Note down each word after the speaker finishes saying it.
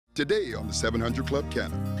Today on the 700 Club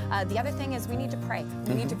Canada. The other thing is we need to pray.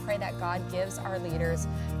 We need to pray that God gives our leaders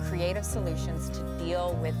creative solutions to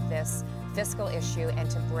deal with this fiscal issue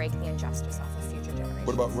and to break the injustice off of future generations.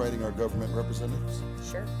 What about writing our government representatives?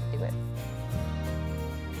 Sure, do it.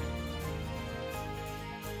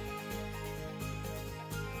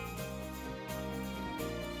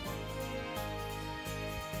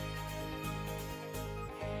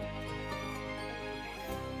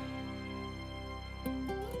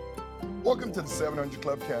 Welcome to the 700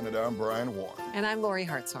 Club Canada. I'm Brian Warren. And I'm Lori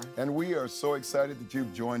Hartshorn. And we are so excited that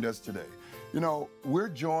you've joined us today. You know, we're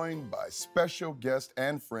joined by special guest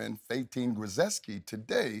and friend Faitine Grzeski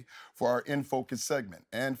today for our In Focus segment.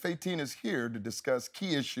 And Faitine is here to discuss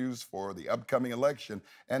key issues for the upcoming election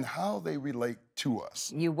and how they relate to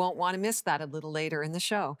us. You won't want to miss that a little later in the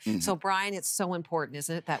show. So, Brian, it's so important,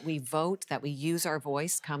 isn't it, that we vote, that we use our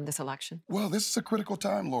voice come this election? Well, this is a critical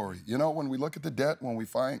time, Lori. You know, when we look at the debt, when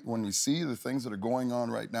we see the things that are going on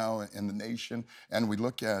right now in the nation, and we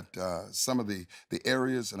look at some of the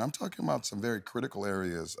areas, and I'm talking about some very critical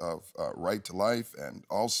areas of right to life, and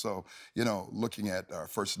also, you know, looking at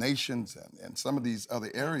First Nations and some of these other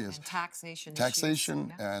areas. And taxation issues,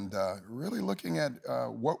 yeah. And really looking at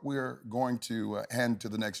what we're going to hand to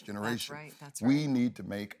the next generation. That's right. We need to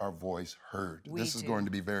make our voice heard. This is going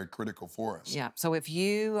to be very critical for us. Yeah, so if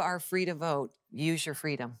you are free to vote, use your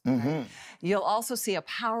freedom. Right? You'll also see a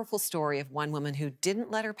powerful story of one woman who didn't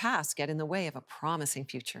let her past get in the way of a promising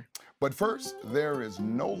future. But first, there is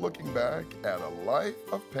no looking back at a life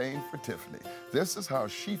of pain for Tiffany. This is how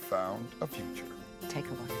she found a future. Take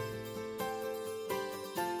a look.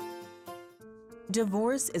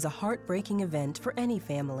 Divorce is a heartbreaking event for any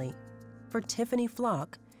family. For Tiffany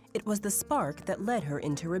Flock, it was the spark that led her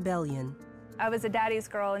into rebellion. I was a daddy's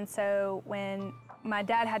girl, and so when my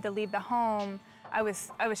dad had to leave the home, I was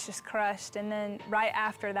just crushed. And then right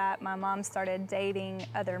after that, my mom started dating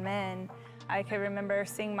other men. I could remember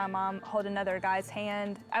seeing my mom hold another guy's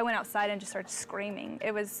hand. I went outside and just started screaming.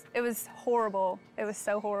 It was horrible. It was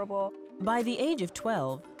so horrible. By the age of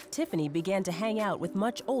 12, Tiffany began to hang out with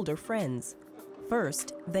much older friends.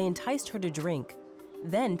 First, they enticed her to drink,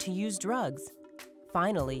 then to use drugs.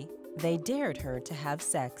 Finally, they dared her to have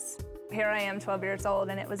sex. Here I am, 12 years old,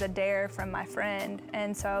 and it was a dare from my friend.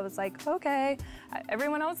 And so I was like, okay,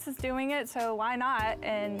 everyone else is doing it, so why not?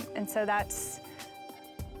 And so that's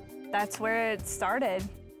where it started.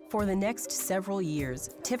 For the next several years,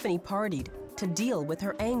 Tiffany partied to deal with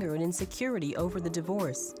her anger and insecurity over the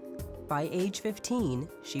divorce. By age 15,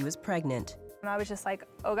 she was pregnant. And I was just like,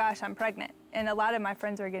 oh gosh, I'm pregnant. And a lot of my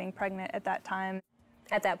friends were getting pregnant at that time.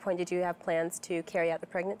 At that point, did you have plans to carry out the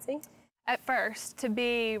pregnancy? At first, to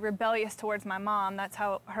be rebellious towards my mom. That's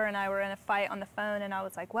how her and I were in a fight on the phone, and I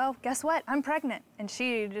was like, well, guess what? I'm pregnant. And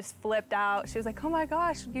she just flipped out. She was like, oh my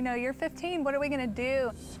gosh, you know, you're 15, what are we gonna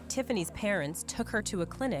do? Tiffany's parents took her to a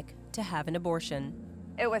clinic to have an abortion.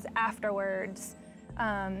 It was afterwards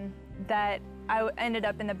that I ended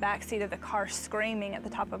up in the back seat of the car screaming at the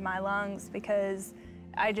top of my lungs because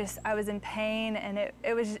I was in pain, and it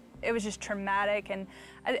was just traumatic, and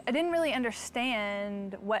I didn't really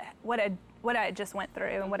understand what I just went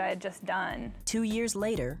through and what I had just done. 2 years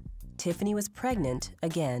later, Tiffany was pregnant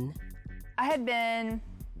again. I had been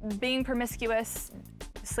being promiscuous,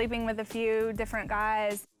 sleeping with a few different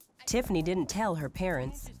guys. Tiffany didn't tell her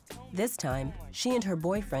parents. This time, she and her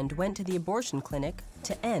boyfriend went to the abortion clinic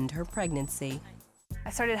to end her pregnancy. I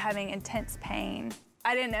started having intense pain.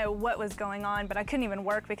 I didn't know what was going on, but I couldn't even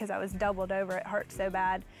work because I was doubled over. It hurt so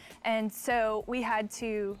bad. And so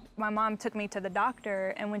my mom took me to the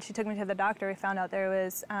doctor, and when she took me to the doctor, we found out there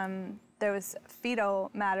was fetal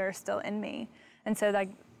matter still in me. And so like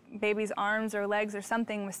baby's arms or legs or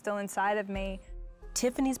something was still inside of me.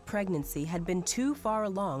 Tiffany's pregnancy had been too far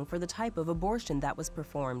along for the type of abortion that was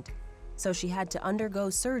performed, so she had to undergo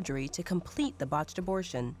surgery to complete the botched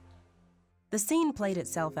abortion. The scene played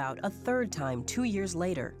itself out a third time 2 years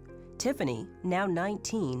later. Tiffany, now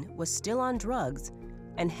 19, was still on drugs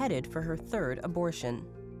and headed for her third abortion.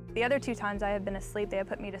 The other 2 times I had been asleep. They had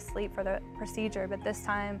put me to sleep for the procedure, but this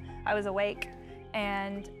time I was awake,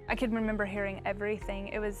 and I could remember hearing everything.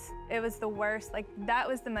 It was the worst. Like, that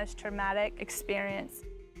was the most traumatic experience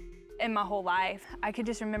in my whole life. I could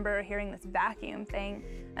just remember hearing this vacuum thing,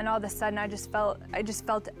 and all of a sudden I just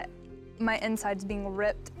felt my insides being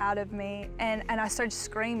ripped out of me, and I started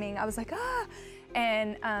screaming. I was like, ah!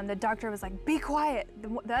 And the doctor was like, be quiet.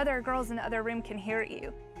 The other girls in the other room can hear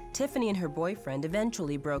you. Tiffany and her boyfriend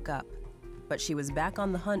eventually broke up, but she was back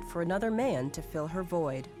on the hunt for another man to fill her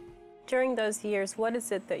void. During those years, what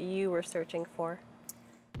is it that you were searching for?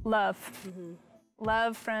 Love.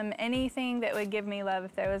 love from anything that would give me love.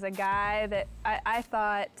 If there was a guy that I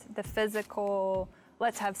thought the physical,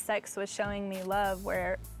 let's have sex was showing me love,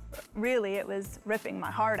 where really it was ripping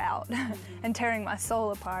my heart out and tearing my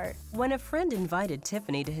soul apart. When a friend invited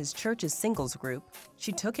Tiffany to his church's singles group,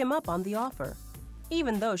 she took him up on the offer,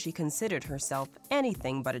 even though she considered herself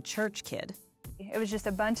anything but a church kid. It was just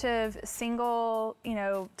a bunch of single,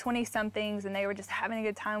 20-somethings, and they were just having a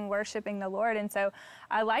good time worshiping the Lord. And so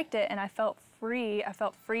I liked it, and I felt free. I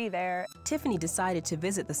felt free there. Tiffany decided to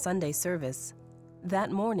visit the Sunday service.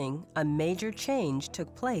 That morning, a major change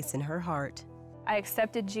took place in her heart. I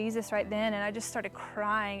accepted Jesus right then, and I just started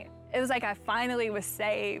crying. It was like I finally was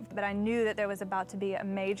saved, but I knew that there was about to be a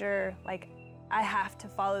major, I have to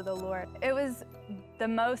follow the Lord. It was the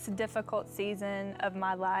most difficult season of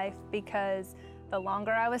my life because the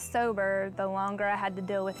longer I was sober, the longer I had to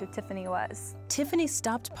deal with who Tiffany was. Tiffany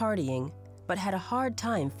stopped partying, but had a hard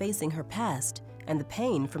time facing her past and the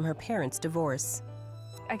pain from her parents' divorce.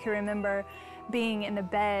 I can remember being in the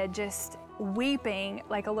bed just weeping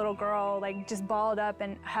like a little girl, just balled up,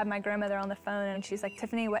 and had my grandmother on the phone, and she's like,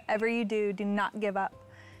 "Tiffany, whatever you do not give up."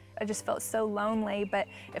 I just felt so lonely, but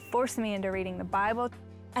it forced me into reading the Bible.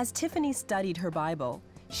 As Tiffany studied her Bible,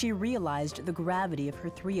 she realized the gravity of her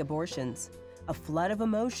 3 abortions. A flood of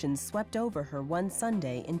emotions swept over her one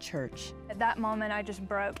Sunday in church. At that moment, I just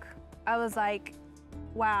broke. I was like,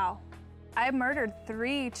 wow, I murdered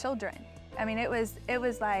 3 children. I mean, it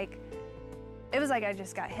was like I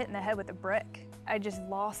just got hit in the head with a brick. I just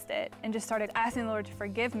lost it and just started asking the Lord to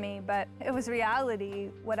forgive me. But it was reality,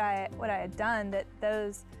 what I had done, that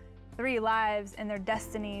those 3 lives and their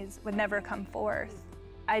destinies would never come forth.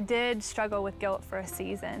 I did struggle with guilt for a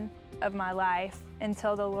season of my life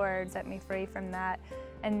until the Lord set me free from that.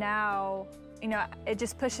 And now, it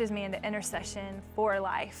just pushes me into intercession for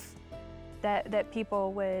life, that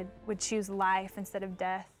people would choose life instead of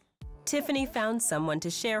death. Tiffany found someone to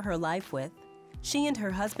share her life with. She and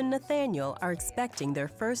her husband Nathaniel are expecting their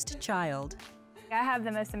first child. I have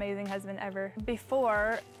the most amazing husband ever.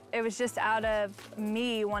 Before, it was just out of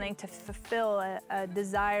me wanting to fulfill a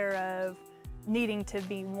desire of needing to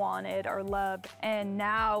be wanted or loved. And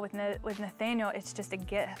now with Nathaniel, it's just a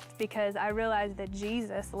gift, because I realize that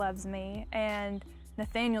Jesus loves me, and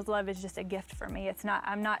Nathaniel's love is just a gift for me.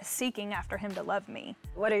 I'm not seeking after him to love me.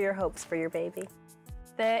 What are your hopes for your baby?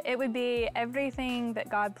 That it would be everything that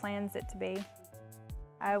God plans it to be.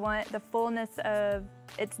 I want the fullness of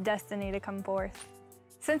its destiny to come forth.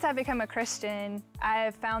 Since I've become a Christian,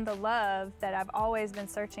 I've found the love that I've always been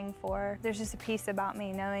searching for. There's just a peace about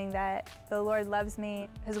me knowing that the Lord loves me.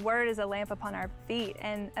 His word is a lamp upon our feet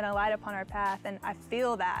and a light upon our path, and I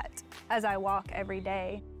feel that as I walk every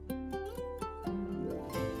day.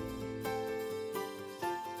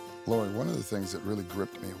 Lori, one of the things that really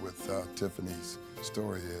gripped me with Tiffany's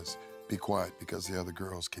story is, be quiet because the other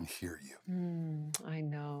girls can hear you. I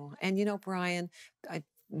know. And Brian, I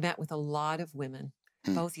met with a lot of women,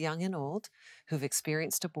 both young and old, who've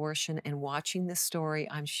experienced abortion, and watching this story,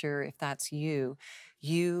 I'm sure if that's you,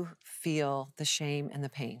 you feel the shame and the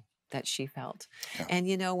pain that she felt. Yeah.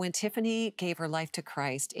 And when Tiffany gave her life to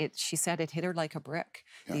Christ, she said it hit her like a brick,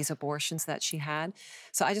 these abortions that she had.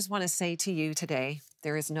 So I just want to say to you today,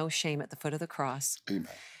 there is no shame at the foot of the cross. Amen.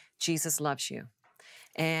 Jesus loves you.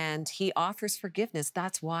 And he offers forgiveness.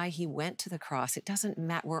 That's why he went to the cross. It doesn't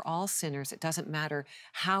matter. We're all sinners. It doesn't matter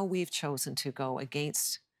how we've chosen to go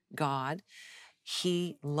against God.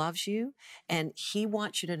 He loves you, and he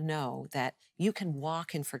wants you to know that you can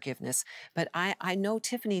walk in forgiveness. But I know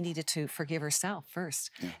Tiffany needed to forgive herself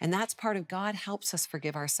first. Yeah. And that's part of God helps us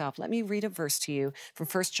forgive ourselves. Let me read a verse to you from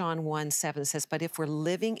 1 John 1:7. It says, "But if we're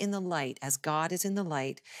living in the light as God is in the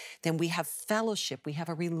light, then we have fellowship, we have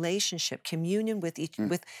a relationship, communion with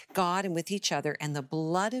with God and with each other. And the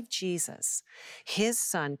blood of Jesus, his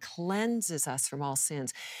son, cleanses us from all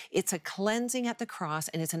sins." It's a cleansing at the cross,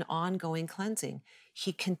 and it's an ongoing cleansing.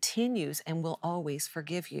 He continues and will always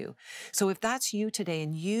forgive you. So if that's you today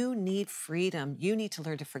and you need freedom, you need to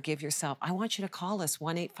learn to forgive yourself, I want you to call us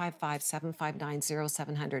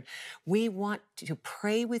 1-855-759-0700. We want to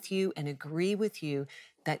pray with you and agree with you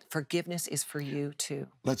that forgiveness is for you too.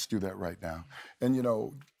 Let's do that right now. And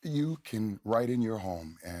you can write in your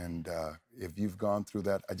home, and if you've gone through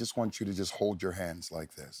that, I just want you to just hold your hands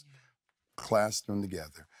like this, clasp them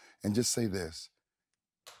together, and just say this: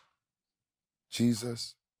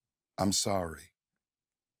 Jesus, I'm sorry.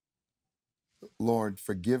 Lord,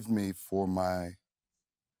 forgive me for my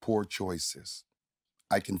poor choices.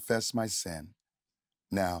 I confess my sin.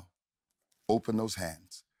 Now, open those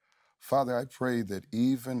hands. Father, I pray that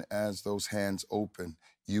even as those hands open,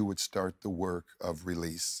 you would start the work of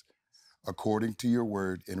release. according to your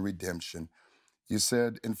word in redemption. You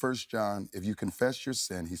said in 1 John, if you confess your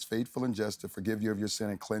sin, he's faithful and just to forgive you of your sin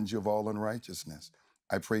and cleanse you of all unrighteousness.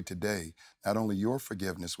 I pray today, not only your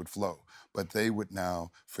forgiveness would flow, but they would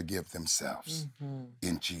now forgive themselves.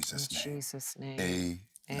 In Jesus' name. In Jesus' name. Amen.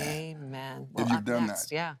 Amen. Well, If you've up done next,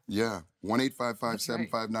 that, yeah. yeah,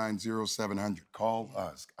 1-855-759-0700. Call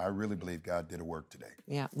us. I really believe God did a work today.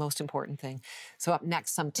 Yeah, most important thing. So up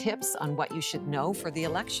next, some tips on what you should know for the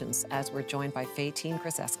elections as we're joined by Tiffany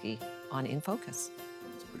Flock on In Focus.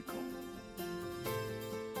 That's pretty cool.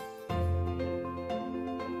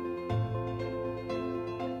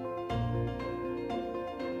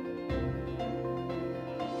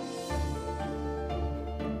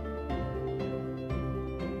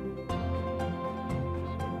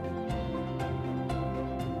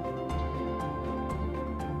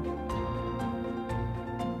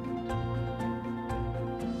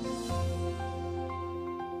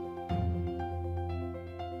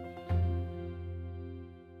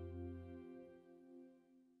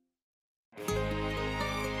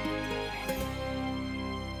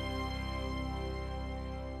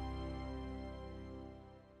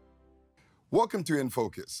 Welcome to In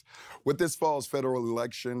Focus. With this fall's federal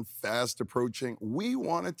election fast approaching, we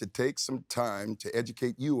wanted to take some time to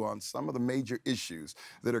educate you on some of the major issues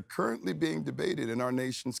that are currently being debated in our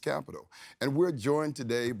nation's capital. And we're joined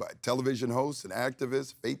today by television host and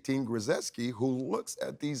activist Tiffany Flock, who looks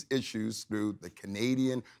at these issues through the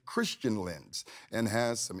Canadian Christian lens and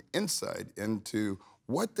has some insight into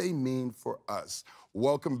what they mean for us.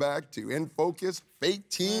 Welcome back to In Focus,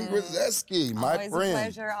 Tiffany Flock, my friend. Always a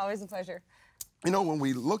pleasure, always a pleasure. You know, when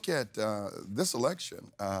we look at this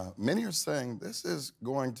election, many are saying this is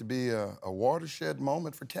going to be a watershed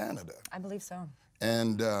moment for Canada. I believe so.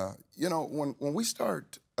 And, you know, when we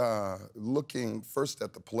start looking first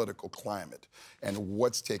at the political climate and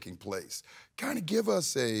what's taking place, kind of give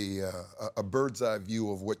us a bird's eye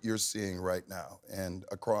view of what you're seeing right now and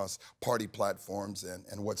across party platforms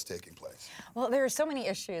and what's taking place. Well, there are so many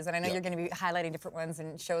issues, and I know you're going to be highlighting different ones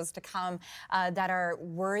in shows to come that are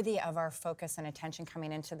worthy of our focus and attention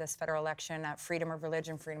coming into this federal election. Freedom of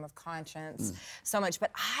religion, freedom of conscience, so much.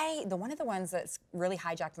 But one of the ones that's really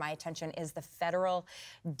hijacked my attention is the federal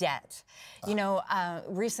debt. You know,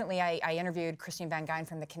 recently I interviewed Christine Van Gyn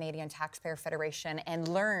from the Canadian Taxpayer Federation and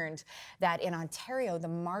learned that in Ontario, the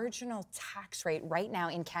marginal tax rate right now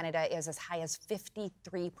in Canada is as high as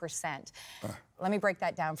 53%. Let me break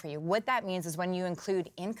that down for you. What that means is when you include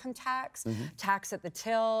income tax, tax at the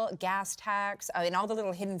till, gas tax, and all the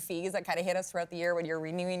little hidden fees that kind of hit us throughout the year when you're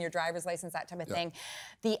renewing your driver's license, that type of thing,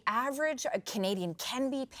 the average Canadian can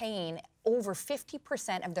be paying over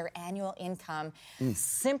 50% of their annual income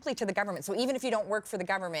simply to the government. So even if you don't work for the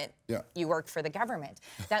government, you work for the government.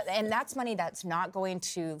 And that's money that's not going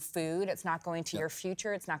to food, it's not going to your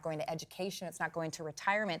future, it's not going to education, it's not going to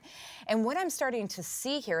retirement. And what I'm starting to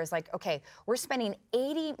see here is like, okay, we're spending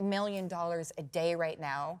 $80 million a day right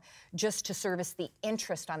now just to service the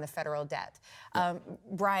interest on the federal debt.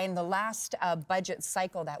 Brian, the last budget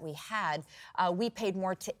cycle that we had, we paid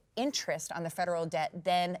more to interest on the federal debt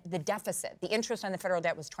than the deficit. The interest on the federal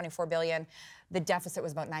debt was $24 billion. The deficit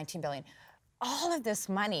was about $19 billion. All of this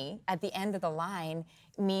money at the end of the line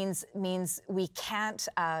means we can't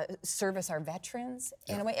service our veterans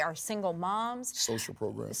in a way, our single moms. Social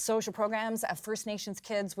programs, First Nations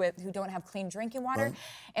kids who don't have clean drinking water.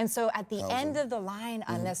 And so at the end of the line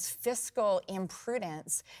on this fiscal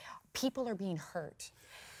imprudence, people are being hurt.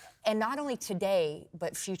 And not only today,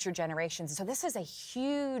 but future generations. So this is a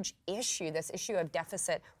huge issue, this issue of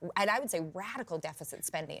deficit, and I would say radical deficit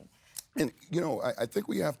spending. And, you know, I think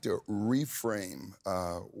we have to reframe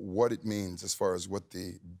what it means as far as what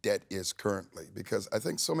the debt is currently, because I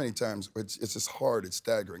think so many times it's just hard, it's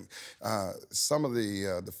staggering. Some of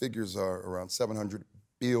the figures are around $700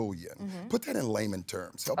 billion. Put that in layman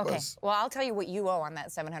terms. Help us. Well, I'll tell you what you owe on that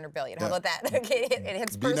 $700 billion. How about that? Okay, it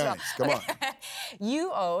hits personal. Be nice. Come on.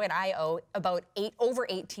 You owe and I owe about over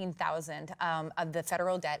 $18,000 of the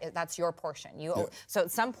federal debt. That's your portion. You owe. So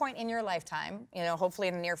at some point in your lifetime, you know, hopefully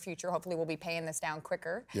in the near future, hopefully we'll be paying this down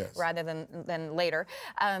quicker rather than later.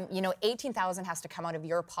 You know, $18,000 has to come out of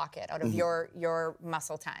your pocket, out of your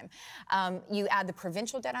muscle time. You add the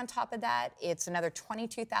provincial debt on top of that, it's another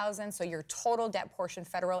 $22,000. So your total debt portion,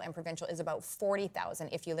 federal and provincial, is about $40,000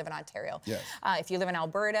 if you live in Ontario. If you live in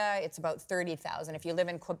Alberta, it's about $30,000. If you live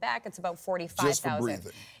in Quebec, it's about $45,000. Just for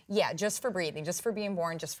breathing. Yeah, just for breathing, just for being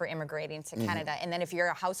born, just for immigrating to Canada. And then if you're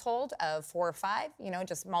a household of 4 or 5, you know,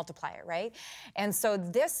 just multiply it, right? And so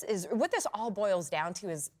this is what this all boils down to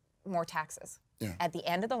is more taxes. Yeah. At the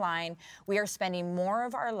end of the line, we are spending more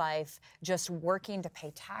of our life just working to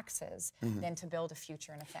pay taxes than to build a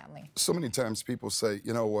future and a family. So many times people say,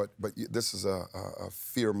 you know what, but this is a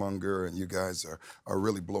fear monger and you guys are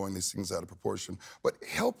really blowing these things out of proportion. But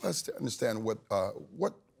help us to understand what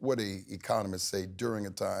economists say during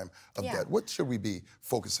a time of debt. What should we be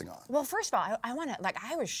focusing on? Well, first of all,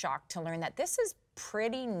 I was shocked to learn that this is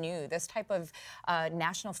pretty new. This type of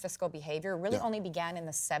national fiscal behavior really only began in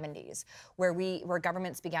the 70s, where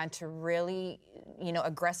governments began to really,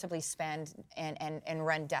 aggressively spend and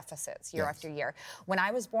run deficits year after year. When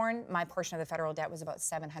I was born, my portion of the federal debt was about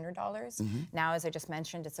 $700. Now, as I just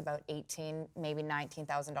mentioned, it's about $18,000, maybe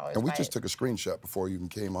 $19,000. And we just took a screenshot before you even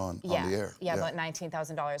came on the air. Yeah, about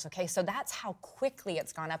 $19,000. Okay, so that's how quickly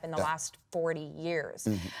it's gone up in the last 40 years.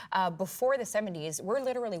 Before the 70s, we're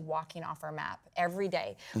literally walking off our map every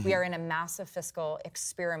day. We are in a massive fiscal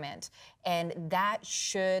experiment, and that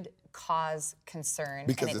should cause concern,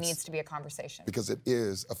 and it needs to be a conversation. Because it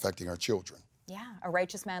is affecting our children. Yeah, a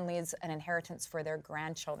righteous man leaves an inheritance for their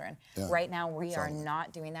grandchildren. Right now, we are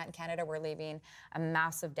not doing that in Canada. We're leaving a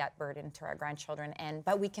massive debt burden to our grandchildren,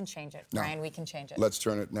 but we can change it, Brian, we can change it. Let's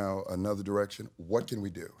turn it now another direction. What can we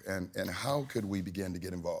do, and how could we begin to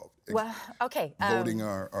get involved? Well, okay. Voting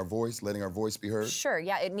our voice, letting our voice be heard? Sure,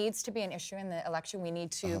 yeah, it needs to be an issue in the election. We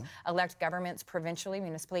need to elect governments provincially,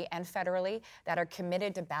 municipally, and federally that are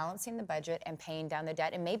committed to balancing the budget and paying down the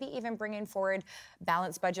debt, and maybe even bringing forward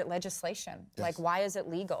balanced budget legislation. Like, why is it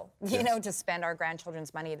legal, to spend our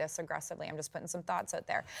grandchildren's money this aggressively? I'm just putting some thoughts out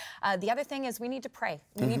there. The other thing is we need to pray.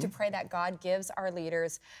 We need to pray that God gives our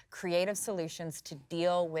leaders creative solutions to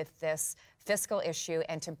deal with this fiscal issue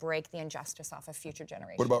and to break the injustice off of future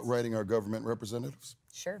generations. What about writing our government representatives?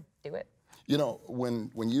 Sure, do it. You know,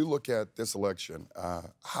 when you look at this election,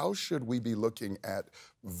 how should we be looking at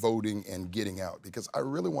voting and getting out? Because I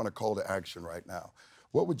really want a call to action right now.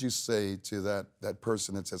 What would you say to that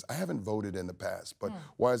person that says, I haven't voted in the past, but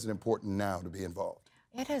why is it important now to be involved?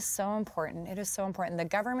 It is so important. It is so important. The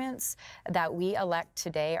governments that we elect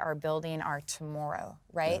today are building our tomorrow,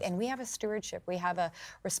 right? And we have a stewardship. We have a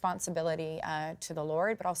responsibility to the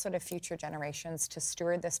Lord, but also to future generations to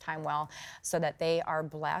steward this time well so that they are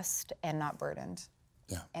blessed and not burdened.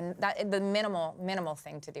 And the minimal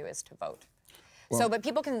thing to do is to vote. Well, but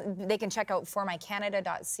people can check out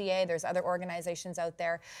formycanada.ca. There's other organizations out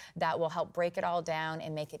there that will help break it all down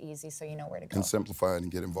and make it easy so you know where to go. And simplify it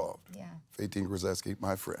and get involved. Yeah. Faitine Grzeski,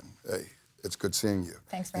 my friend. Hey, it's good seeing you.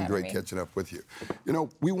 Thanks for having me. Great catching up with you. You know,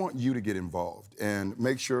 we want you to get involved, and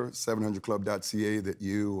make sure 700club.ca that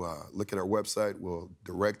you look at our website. We'll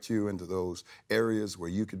direct you into those areas where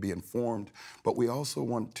you could be informed. But we also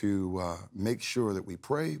want to make sure that we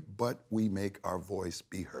pray, but we make our voice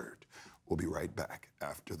be heard. We'll be right back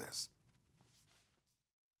after this.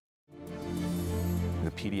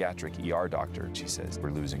 The pediatric ER doctor, she says,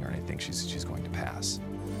 we're losing her, and I think she's going to pass.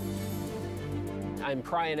 I'm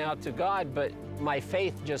crying out to God, but my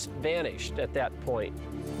faith just vanished at that point.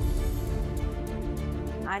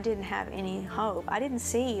 I didn't have any hope. I didn't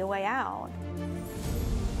see a way out.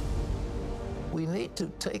 We need to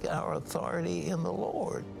take our authority in the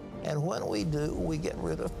Lord, and when we do, we get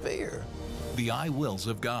rid of fear. The I Wills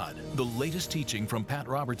of God, the latest teaching from Pat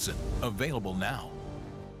Robertson, available now.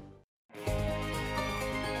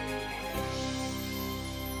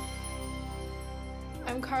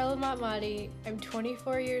 I'm Carla Matmati. I'm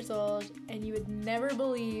 24 years old, and you would never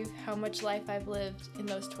believe how much life I've lived in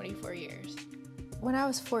those 24 years. When I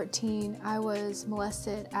was 14, I was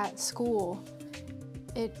molested at school.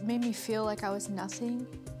 It made me feel like I was nothing.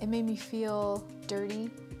 It made me feel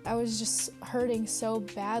dirty. I was just hurting so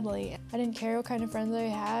badly. I didn't care what kind of friends I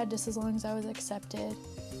had, just as long as I was accepted.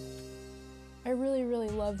 I really, really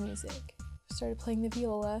love music. I started playing the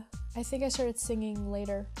viola. I think I started singing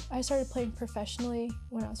later. I started playing professionally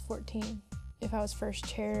when I was 14. If I was first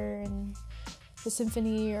chair in the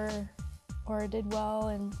symphony or did well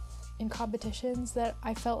in competitions, that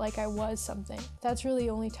I felt like I was something. That's really the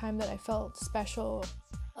only time that I felt special.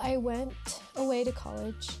 I went away to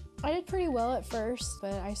college. I did pretty well at first,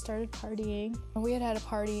 but I started partying. We had a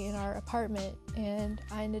party in our apartment, and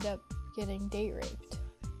I ended up getting date raped.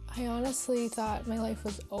 I honestly thought my life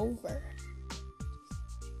was over.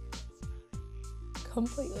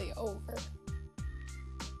 Completely over.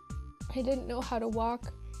 I didn't know how to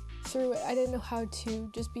walk through it. I didn't know how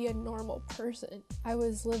to just be a normal person. I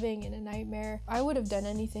was living in a nightmare. I would have done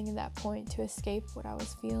anything at that point to escape what I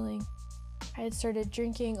was feeling. I had started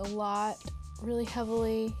drinking a lot, really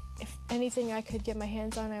heavily. If anything I could get my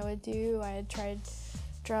hands on, I would do. I had tried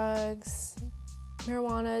drugs,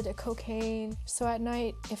 marijuana to cocaine. So at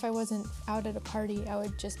night, if I wasn't out at a party, I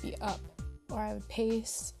would just be up. or I would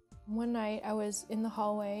pace. One night I was in the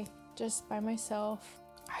hallway just by myself.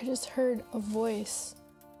 I just heard a voice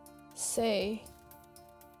say,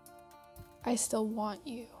 "I still want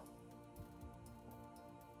you."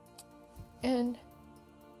 And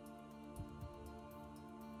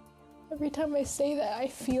every time I say that, I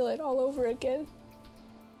feel it all over again.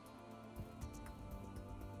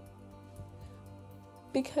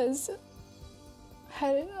 Because I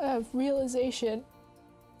had a realization,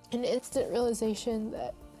 an instant realization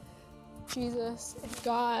that Jesus and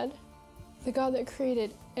God, the God that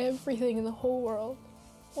created everything in the whole world,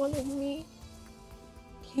 wanted me.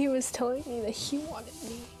 He was telling me that he wanted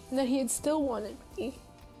me, and that he had still wanted me.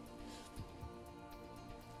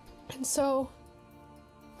 And so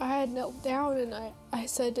I had knelt down and I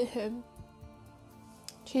said to him,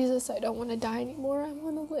 "Jesus, I don't want to die anymore, I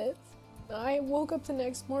want to live." I woke up the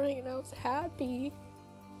next morning and I was happy.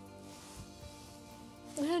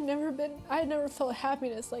 I had never felt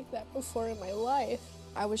happiness like that before in my life.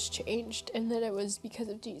 I was changed, and that it was because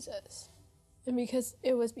of Jesus. And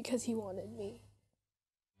it was because he wanted me.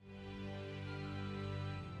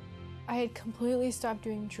 I had completely stopped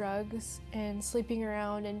doing drugs and sleeping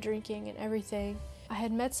around and drinking and everything. I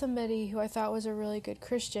had met somebody who I thought was a really good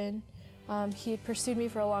Christian. He had pursued me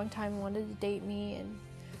for a long time and wanted to date me, and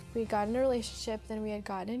we got in a relationship, then we had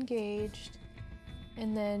gotten engaged,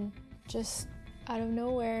 and then just out of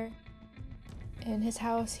nowhere, in his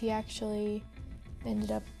house, he actually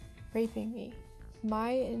ended up raping me.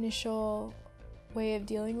 My initial way of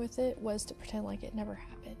dealing with it was to pretend like it never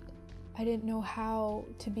happened. I didn't know how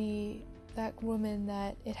to be that woman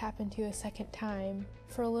that it happened to a second time.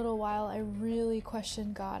 For a little while, I really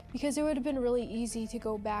questioned God, because it would have been really easy to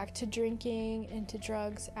go back to drinking and to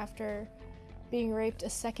drugs after being raped a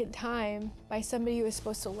second time by somebody who was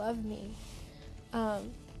supposed to love me.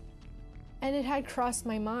 And it had crossed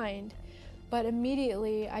my mind, but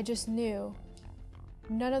immediately I just knew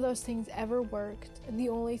none of those things ever worked, and the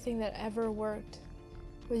only thing that ever worked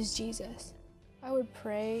was Jesus. I would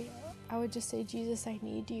pray, I would just say, "Jesus, I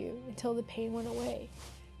need you," until the pain went away.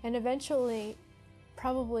 And eventually,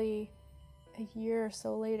 probably a year or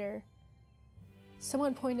so later,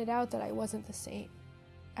 someone pointed out that I wasn't the same.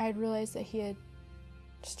 I had realized that he had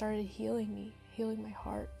started healing me, healing my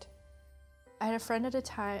heart. I had a friend at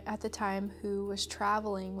the time who was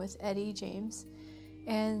traveling with Eddie James,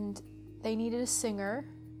 and they needed a singer,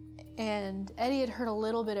 and Eddie had heard a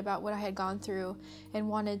little bit about what I had gone through and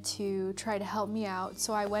wanted to try to help me out.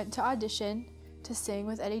 So I went to audition to sing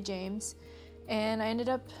with Eddie James, and I ended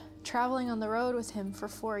up traveling on the road with him for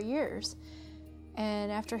 4 years.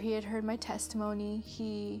 And after he had heard my testimony,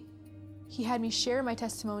 he had me share my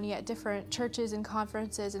testimony at different churches and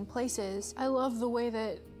conferences and places. I love the way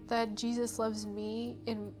that Jesus loves me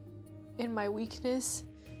in my weakness.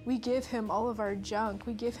 We give him all of our junk,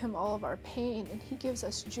 we give him all of our pain, and he gives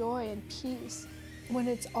us joy and peace. When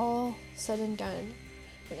it's all said and done,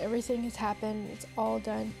 when everything has happened, it's all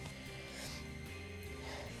done,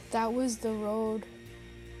 that was the road.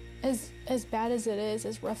 As bad as it is,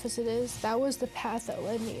 as rough as it is, that was the path that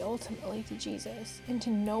led me ultimately to Jesus, and to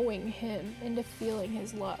knowing him, and to feeling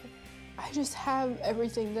his love. I just have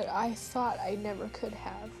everything that I thought I never could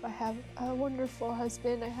have. I have a wonderful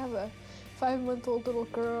husband, I have a 5-month-old little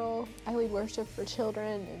girl, I lead worship for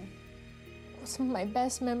children, and some of my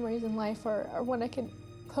best memories in life are when I can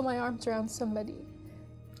put my arms around somebody,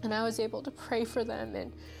 and I was able to pray for them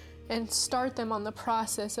and start them on the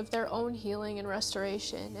process of their own healing and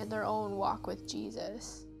restoration and their own walk with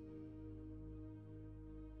Jesus.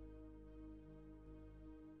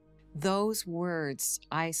 Those words,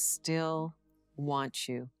 "I still want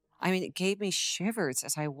you." I mean, it gave me shivers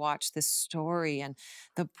as I watched this story and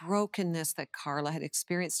the brokenness that Carla had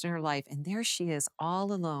experienced in her life. And there she is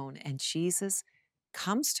all alone, and Jesus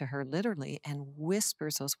comes to her literally and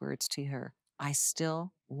whispers those words to her, "I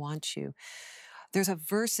still want you." There's a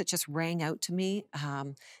verse that just rang out to me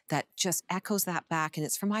that just echoes that back, and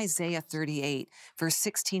it's from Isaiah 38, verse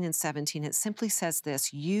 16 and 17. It simply says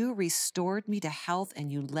this, "You restored me to health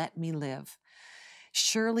and you let me live.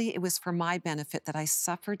 Surely it was for my benefit that I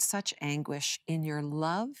suffered such anguish. In your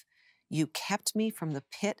love, you kept me from the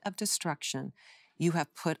pit of destruction. You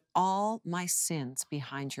have put all my sins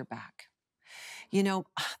behind your back." You know,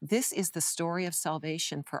 this is the story of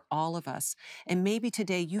salvation for all of us. And maybe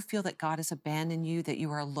today you feel that God has abandoned you, that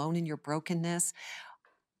you are alone in your brokenness.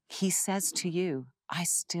 He says to you, "I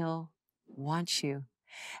still want you."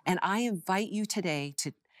 And I invite you today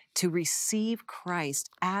to receive Christ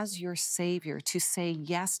as your Savior, to say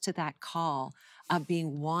yes to that call of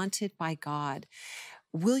being wanted by God.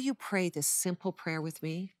 Will you pray this simple prayer with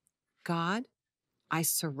me? God, I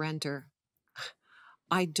surrender.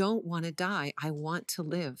 I don't want to die. I want to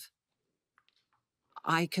live.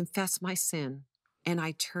 I confess my sin and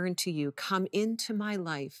I turn to you. Come into my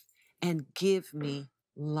life and give me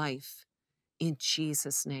life. In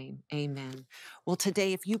Jesus' name, amen. Well,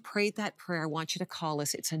 today, if you prayed that prayer, I want you to call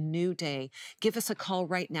us. It's a new day. Give us a call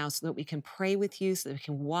right now so that we can pray with you, so that we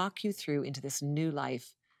can walk you through into this new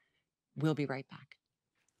life. We'll be right back.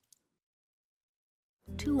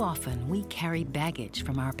 Too often, we carry baggage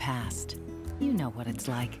from our past. You know what it's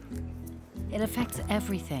like. It affects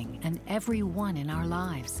everything and everyone in our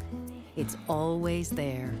lives. It's always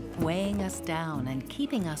there, weighing us down and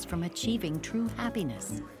keeping us from achieving true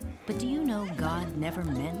happiness. But do you know God never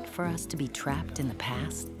meant for us to be trapped in the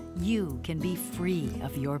past? You can be free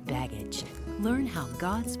of your baggage. Learn how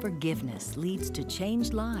God's forgiveness leads to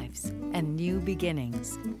changed lives and new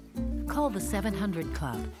beginnings. Call the 700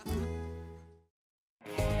 Club.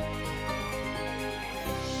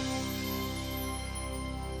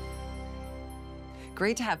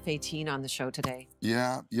 Great to have Fatine on the show today.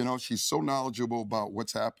 Yeah, you know, she's so knowledgeable about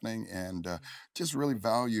what's happening and just really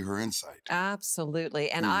value her insight. Absolutely.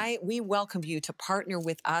 And we welcome you to partner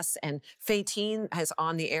with us, and Fatine is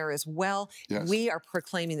on the air as well. Yes. We are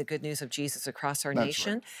proclaiming the good news of Jesus across our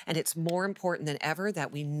nation. Right. And it's more important than ever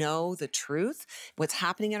that we know the truth, what's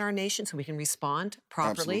happening in our nation, so we can respond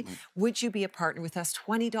properly. Absolutely. Would you be a partner with us?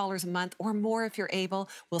 $20 a month or more if you're able.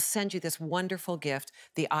 We'll send you this wonderful gift,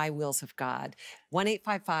 the I Wills of God.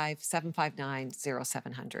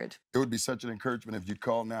 1-855-759-0700. It would be such an encouragement if you'd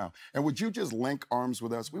call now. And would you just link arms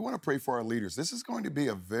with us? We want to pray for our leaders. This is going to be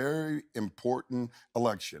a very important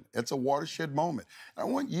election. It's a watershed moment. I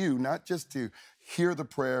want you not just to hear the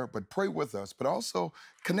prayer, but pray with us, but also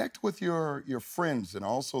connect with your friends and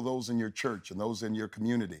also those in your church and those in your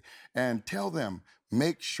community and tell them,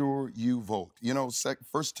 make sure you vote. You know, 1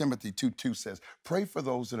 Timothy 2:2 says, pray for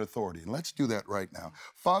those in authority. And let's do that right now.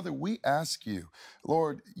 Father, we ask you,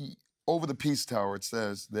 Lord, over the Peace Tower, it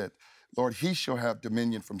says that, Lord, he shall have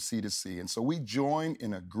dominion from sea to sea. And so we join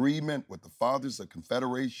in agreement with the Fathers of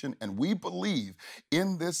Confederation, and we believe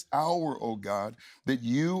in this hour, oh God, that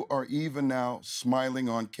you are even now smiling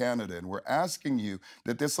on Canada. And we're asking you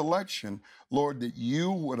that this election, Lord, that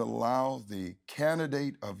you would allow the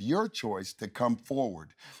candidate of your choice to come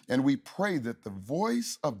forward. And we pray that the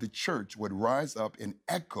voice of the church would rise up and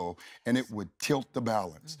echo, and it would tilt the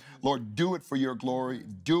balance. Lord, do it for your glory.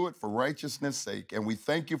 Do it for righteousness' sake. And we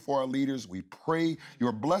thank you for our leaders. We pray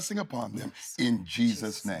your blessing upon them in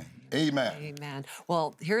Jesus' name. Amen. Amen.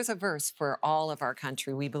 Well, here's a verse for all of our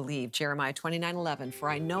country, we believe. Jeremiah 29:11, for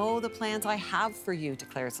I know the plans I have for you,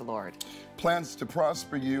 declares the Lord. Plans to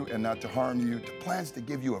prosper you and not to harm you, plans to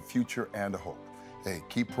give you a future and a hope. Hey,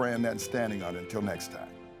 keep praying that and standing on it until next time.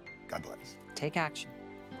 God bless. Take action.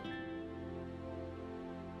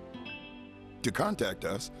 To contact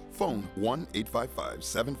us, phone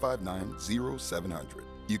 1-855-759-0700.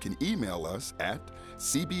 You can email us at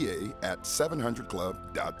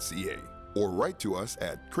cba@700club.ca or write to us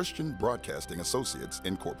at Christian Broadcasting Associates,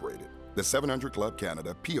 Incorporated. The 700 Club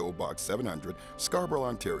Canada, P.O. Box 700, Scarborough,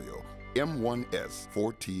 Ontario, M1S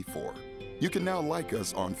 4T4. You can now like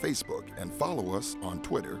us on Facebook and follow us on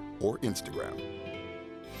Twitter or Instagram.